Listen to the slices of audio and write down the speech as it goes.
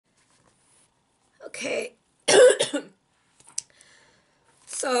Okay.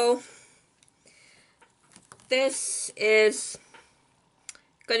 So this is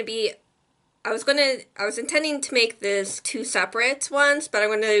going to be I was intending to make this two separate ones, but I'm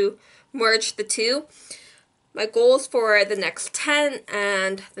going to merge the two. My goals for the next 10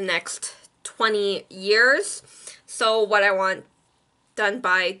 and the next 20 years. So what I want done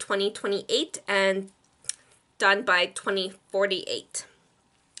by 2028 and done by 2048.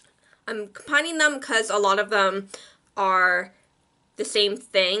 I'm combining them because a lot of them are the same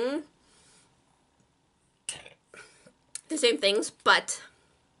things, but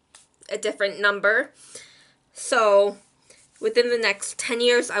a different number. So within the next 10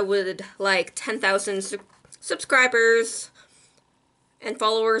 years, I would like 10,000 subscribers and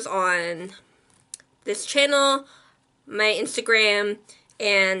followers on this channel, my Instagram,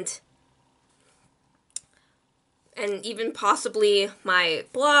 and even possibly my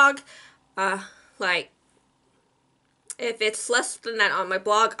blog. Like, if it's less than that on my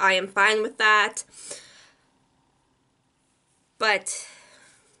blog, I am fine with that. But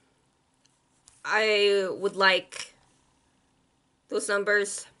I would like those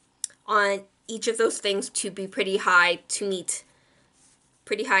numbers on each of those things to be pretty high, to meet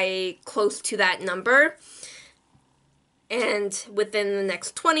pretty high, close to that number. And within the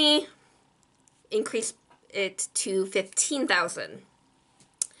next 20, increase it to 15,000.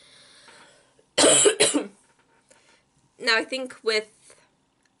 Now, I think with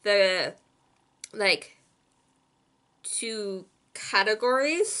the, two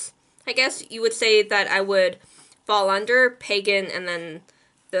categories, I guess you would say that I would fall under pagan and then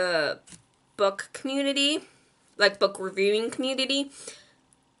the book community, like book reviewing community.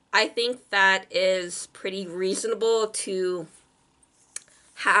 I think that is pretty reasonable to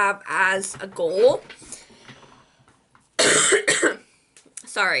have as a goal.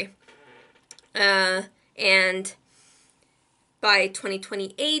 Sorry. And by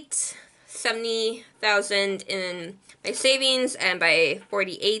 2028, 70,000 in my savings, and by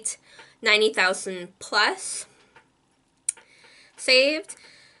 48, 90,000 plus saved.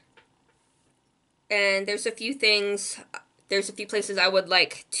 And there's a few places I would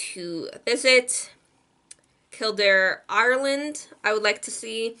like to visit. Kildare, Ireland, I would like to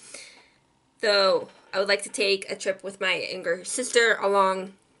see. Though I would like to take a trip with my younger sister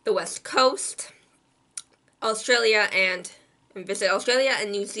along the west coast. Australia and visit Australia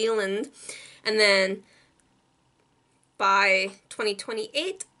and New Zealand. And then by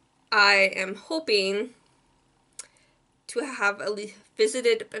 2028, I am hoping to have at least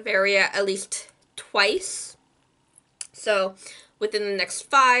visited Bavaria at least twice. So within the next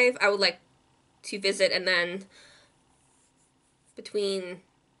 5, I would like to visit, and then between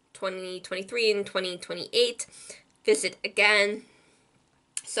 2023 and 2028, visit again.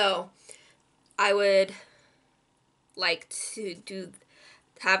 So I would like to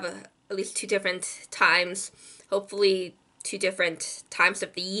have at least 2 different times, hopefully 2 different times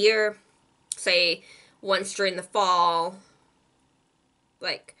of the year, say once during the fall,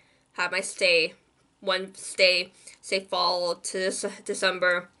 like have my one stay, say fall to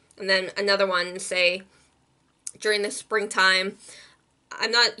December, and then another one, say during the springtime.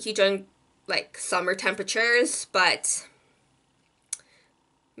 I'm not huge on summer temperatures, but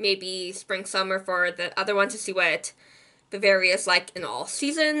maybe spring, summer for the other one, to see what Bavaria is like in all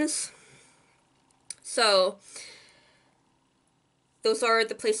seasons. So those are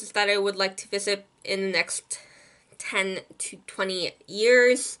the places that I would like to visit in the next 10 to 20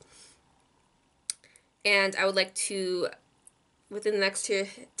 years. And I would like to, within the next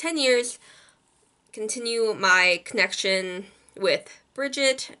 10 years, continue my connection with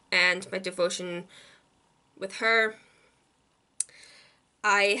Bridget and my devotion with her.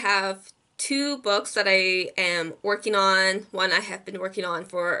 I have 2 books that I am working on. One I have been working on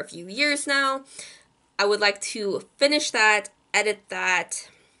for a few years now. I would like to finish that, edit that,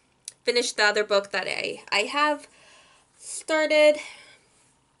 finish the other book that I have started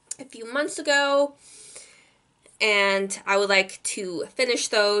a few months ago. And I would like to finish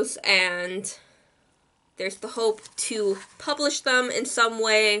those, and there's the hope to publish them in some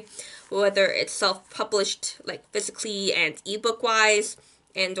way, whether it's self-published, like physically and ebook-wise,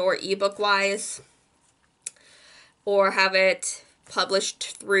 or ebook-wise, or have it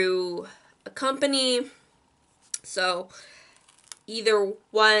published through a company. So either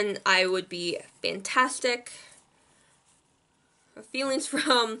one I would be fantastic feelings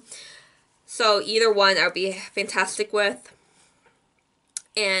from. So either one I would be fantastic with.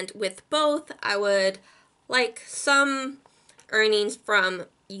 And with both, I would like some earnings from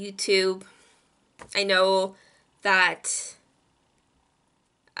YouTube. I know that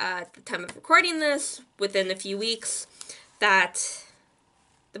at the time of recording this, within a few weeks, that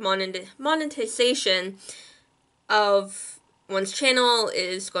the monetization of one's channel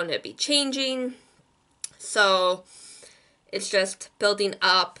is going to be changing. So it's just building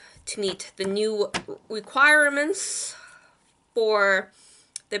up to meet the new requirements for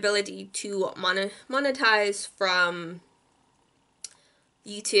the ability to monetize from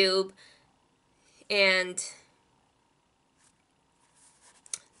YouTube and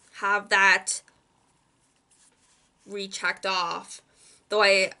have that rechecked off. Though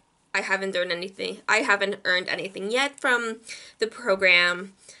I haven't earned anything yet from the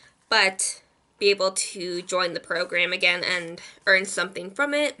program, but be able to join the program again and earn something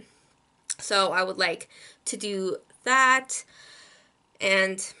from it. So I would like to do that.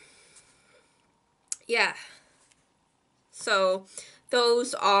 And yeah. So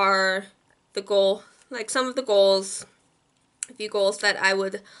those are some of the goals, a few goals that I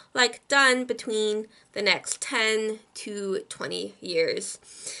would like done between the next 10 to 20 years.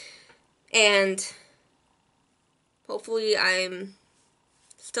 And hopefully I'm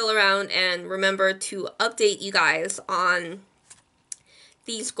still around and remember to update you guys on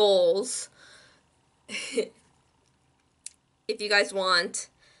these goals. If you guys want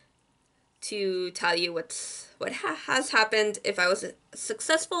to tell you what has happened, if I was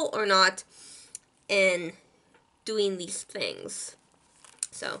successful or not in doing these things.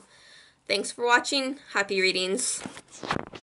 So, thanks for watching. Happy readings.